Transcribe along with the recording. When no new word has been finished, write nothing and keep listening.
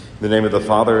In the name of the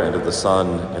Father, and of the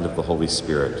Son, and of the Holy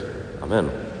Spirit.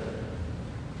 Amen.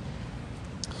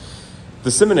 The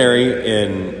seminary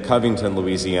in Covington,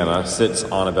 Louisiana, sits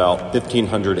on about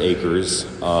 1,500 acres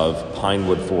of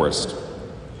pinewood forest.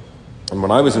 And when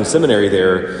I was in seminary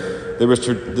there was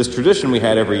this tradition we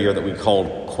had every year that we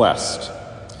called Quest.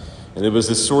 And it was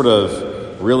this sort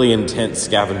of really intense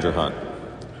scavenger hunt.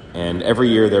 And every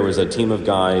year there was a team of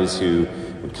guys who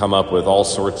would come up with all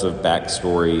sorts of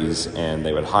backstories, and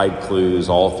they would hide clues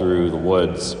all through the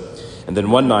woods. And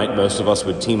then one night, most of us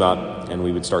would team up, and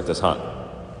we would start this hunt.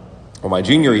 Well, my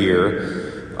junior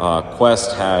year,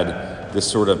 Quest had this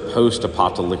sort of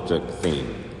post-apocalyptic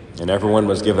theme, and everyone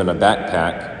was given a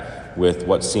backpack with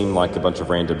what seemed like a bunch of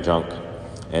random junk,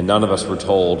 and none of us were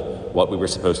told what we were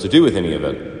supposed to do with any of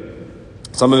it.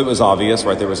 Some of it was obvious,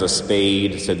 right? There was a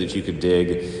spade so that you could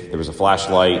dig. There was a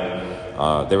flashlight.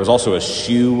 There was also a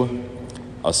shoe,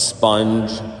 a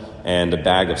sponge, and a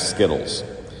bag of Skittles.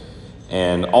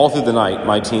 And all through the night,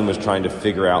 my team was trying to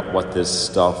figure out what this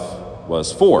stuff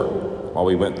was for while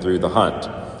we went through the hunt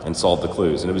and solved the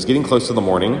clues. And it was getting close to the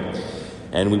morning,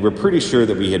 and we were pretty sure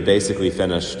that we had basically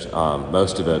finished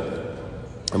most of it.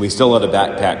 And we still had a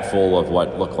backpack full of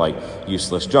what looked like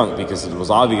useless junk, because it was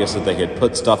obvious that they had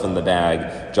put stuff in the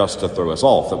bag just to throw us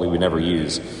off that we would never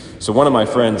use. So one of my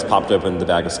friends popped open the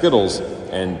bag of Skittles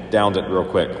and downed it real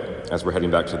quick as we're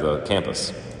heading back to the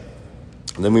campus.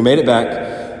 And then we made it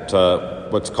back to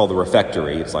what's called the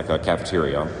refectory. It's like a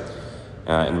cafeteria.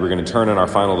 And we're going to turn in our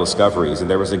final discoveries. And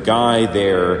there was a guy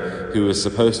there who was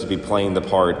supposed to be playing the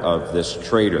part of this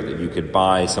trader, that you could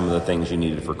buy some of the things you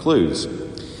needed for clues.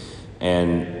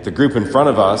 And the group in front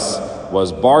of us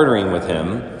was bartering with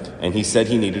him, and he said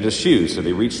he needed a shoe. So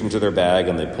they reached into their bag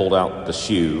and they pulled out the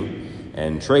shoe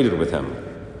and traded with him.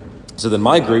 So then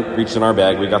my group reached in our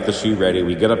bag, we got the shoe ready,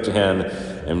 we get up to him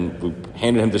and we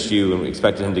handed him the shoe and we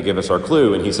expected him to give us our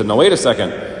clue. And he said, "No, wait a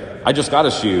second, I just got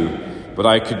a shoe, but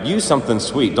I could use something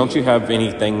sweet. Don't you have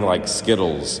anything like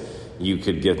Skittles you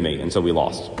could give me?" And so we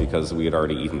lost because we had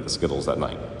already eaten the Skittles that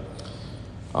night.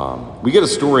 We get a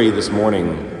story this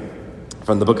morning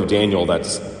from the book of Daniel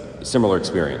that's a similar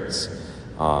experience.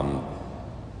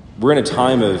 We're in a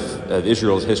time of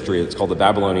Israel's history that's called the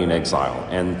Babylonian exile.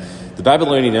 And the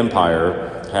Babylonian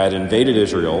Empire had invaded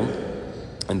Israel,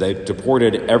 and they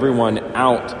deported everyone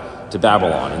out to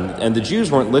Babylon. And the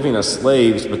Jews weren't living as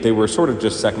slaves, but they were sort of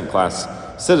just second-class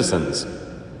citizens.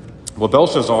 Well,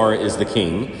 Belshazzar is the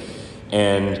king,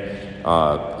 and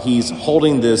he's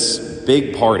holding this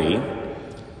big party,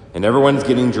 and everyone's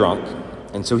getting drunk.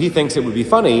 And so he thinks it would be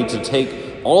funny to take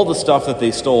all the stuff that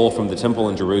they stole from the temple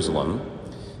in Jerusalem,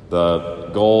 the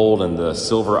gold and the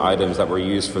silver items that were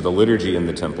used for the liturgy in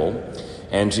the temple,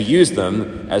 and to use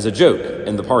them as a joke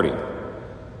in the party.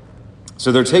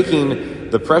 So they're taking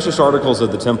the precious articles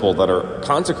of the temple that are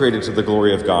consecrated to the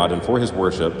glory of God and for his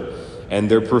worship, and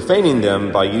they're profaning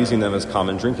them by using them as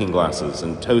common drinking glasses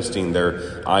and toasting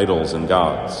their idols and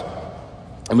gods.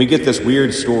 And we get this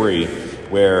weird story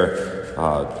where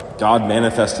God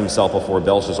manifests himself before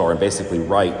Belshazzar and basically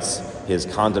writes his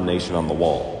condemnation on the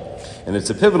wall. And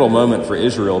it's a pivotal moment for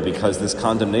Israel because this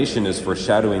condemnation is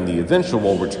foreshadowing the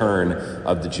eventual return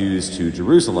of the Jews to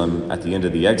Jerusalem at the end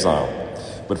of the exile.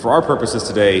 But for our purposes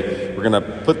today, we're going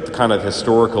to put the kind of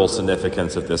historical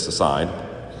significance of this aside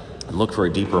and look for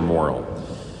a deeper moral.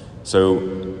 So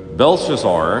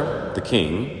Belshazzar, the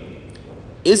king,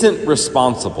 isn't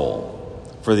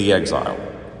responsible for the exile.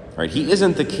 Right? He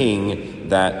isn't the king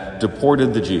that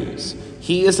deported the Jews.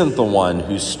 He isn't the one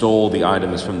who stole the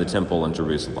items from the temple in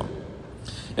Jerusalem.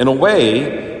 In a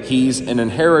way, he's an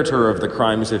inheritor of the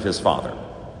crimes of his father.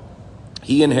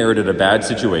 He inherited a bad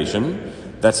situation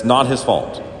that's not his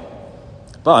fault.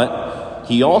 But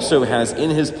he also has in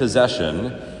his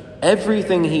possession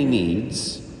everything he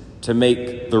needs to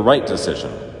make the right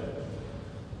decision.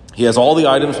 He has all the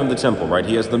items from the temple, right?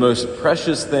 He has the most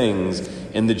precious things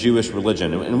in the Jewish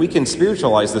religion. And we can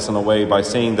spiritualize this in a way by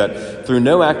saying that through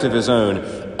no act of his own,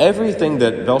 everything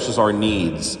that Belshazzar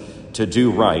needs to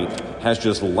do right has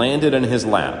just landed in his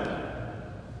lap.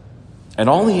 And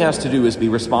all he has to do is be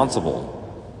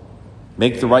responsible,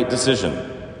 make the right decision,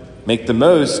 make the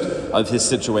most of his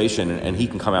situation, and he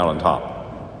can come out on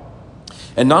top.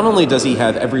 And not only does he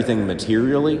have everything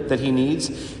materially that he needs,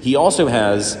 he also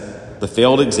has the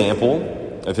failed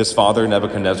example of his father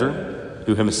Nebuchadnezzar,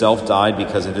 who himself died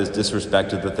because of his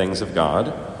disrespect of the things of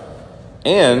God,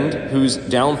 and whose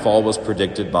downfall was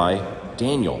predicted by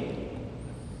Daniel.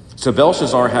 So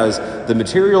Belshazzar has the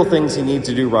material things he needs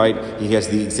to do right, he has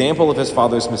the example of his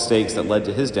father's mistakes that led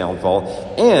to his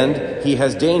downfall, and he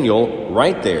has Daniel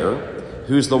right there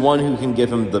who's the one who can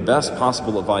give him the best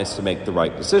possible advice to make the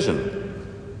right decision.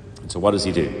 And so what does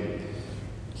he do?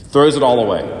 He throws it all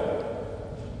away.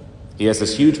 He has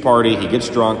this huge party, he gets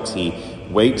drunk, he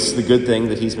wastes the good thing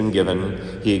that he's been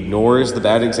given, he ignores the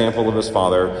bad example of his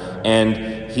father,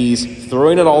 and he's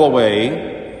throwing it all away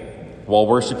while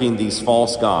worshiping these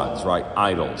false gods, right?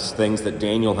 Idols, things that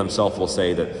Daniel himself will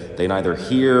say that they neither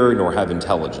hear nor have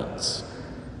intelligence.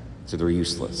 So they're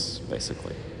useless,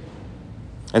 basically.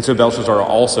 And so Belshazzar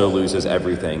also loses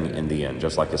everything in the end,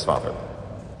 just like his father.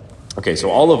 Okay, so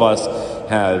all of us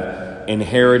have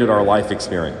inherited our life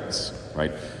experience,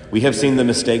 right? We have seen the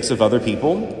mistakes of other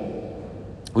people.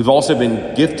 We've also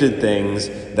been gifted things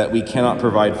that we cannot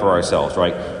provide for ourselves,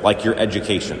 right? Like your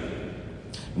education.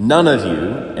 None of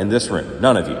you in this room,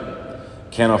 none of you,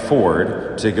 can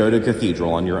afford to go to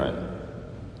cathedral on your own.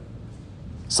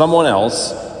 Someone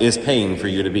else is paying for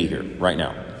you to be here right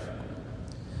now.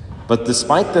 But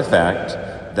despite the fact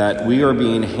that we are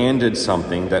being handed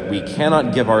something that we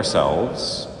cannot give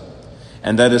ourselves,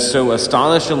 and that is so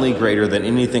astonishingly greater than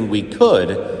anything we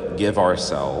could give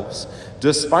ourselves,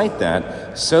 despite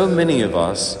that, so many of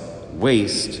us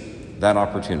waste that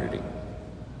opportunity.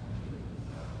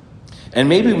 And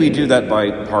maybe we do that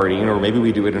by partying, or maybe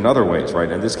we do it in other ways,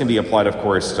 right? And this can be applied, of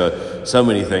course, to so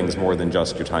many things more than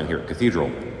just your time here at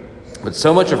Cathedral. But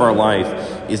so much of our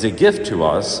life is a gift to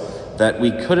us that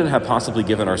we couldn't have possibly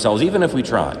given ourselves, even if we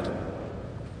tried.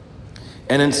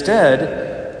 And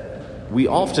instead, we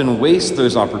often waste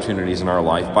those opportunities in our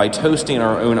life by toasting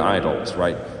our own idols,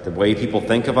 right? The way people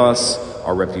think of us,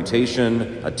 our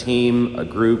reputation, a team, a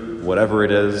group, whatever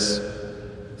it is.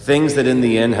 Things that in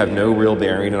the end have no real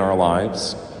bearing in our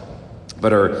lives,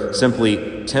 but are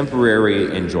simply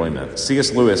temporary enjoyment.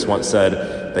 C.S. Lewis once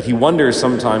said that he wonders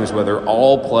sometimes whether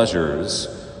all pleasures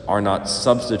are not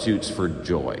substitutes for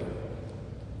joy.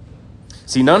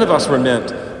 See, none of us were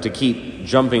meant to keep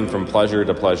jumping from pleasure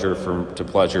to pleasure to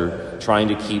pleasure, trying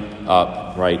to keep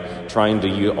up, right? Trying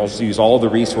to also use all the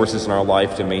resources in our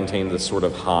life to maintain this sort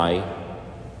of high.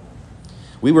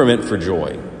 We were meant for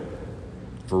joy.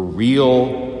 For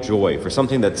real joy, for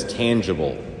something that's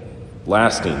tangible,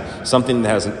 lasting, something that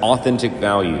has an authentic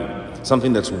value,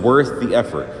 something that's worth the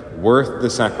effort, worth the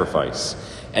sacrifice,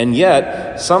 and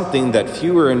yet something that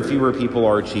fewer and fewer people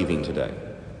are achieving today.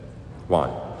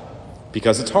 Why?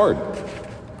 Because it's hard.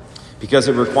 Because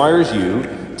it requires you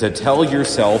to tell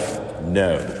yourself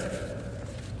no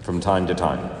from time to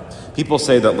time. People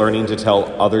say that learning to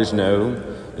tell others no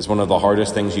is one of the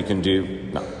hardest things you can do.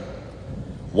 No.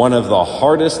 One of the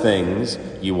hardest things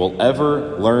you will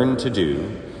ever learn to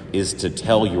do is to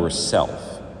tell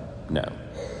yourself no.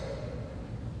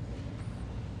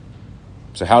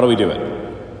 So how do we do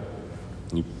it?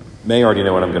 You may already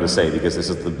know what I'm going to say, because this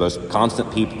is the most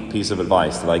constant piece of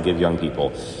advice that I give young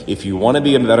people. If you want to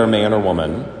be a better man or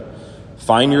woman,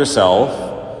 find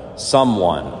yourself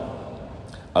someone,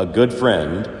 a good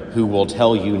friend, who will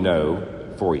tell you no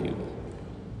for you.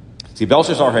 See,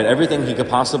 Belshazzar had everything he could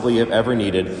possibly have ever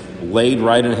needed laid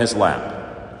right in his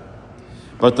lap.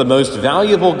 But the most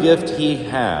valuable gift he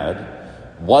had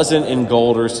wasn't in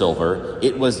gold or silver,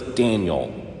 it was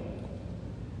Daniel.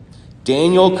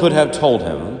 Daniel could have told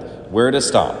him where to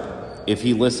stop if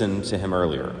he listened to him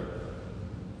earlier.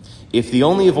 If the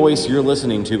only voice you're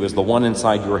listening to is the one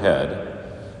inside your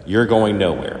head, you're going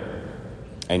nowhere,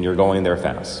 and you're going there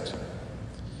fast.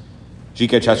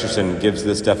 G.K. Chesterton gives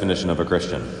this definition of a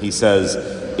Christian. He says,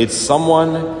 it's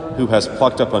someone who has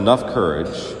plucked up enough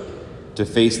courage to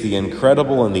face the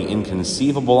incredible and the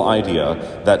inconceivable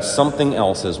idea that something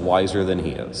else is wiser than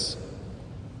he is.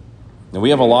 Now,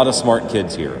 we have a lot of smart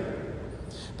kids here,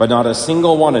 but not a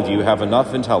single one of you have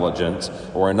enough intelligence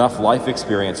or enough life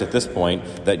experience at this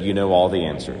point that you know all the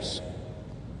answers.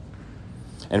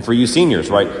 And for you seniors,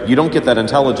 right, you don't get that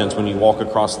intelligence when you walk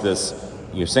across this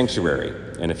sanctuary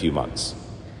in a few months.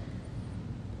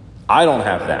 I don't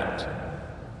have that.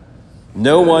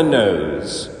 No one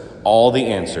knows all the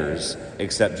answers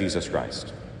except Jesus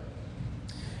Christ.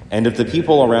 And if the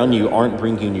people around you aren't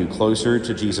bringing you closer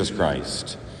to Jesus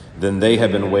Christ, then they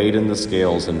have been weighed in the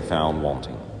scales and found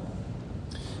wanting.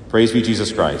 Praise be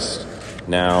Jesus Christ,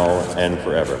 now and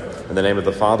forever. In the name of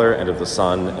the Father, and of the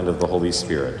Son, and of the Holy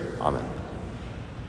Spirit. Amen.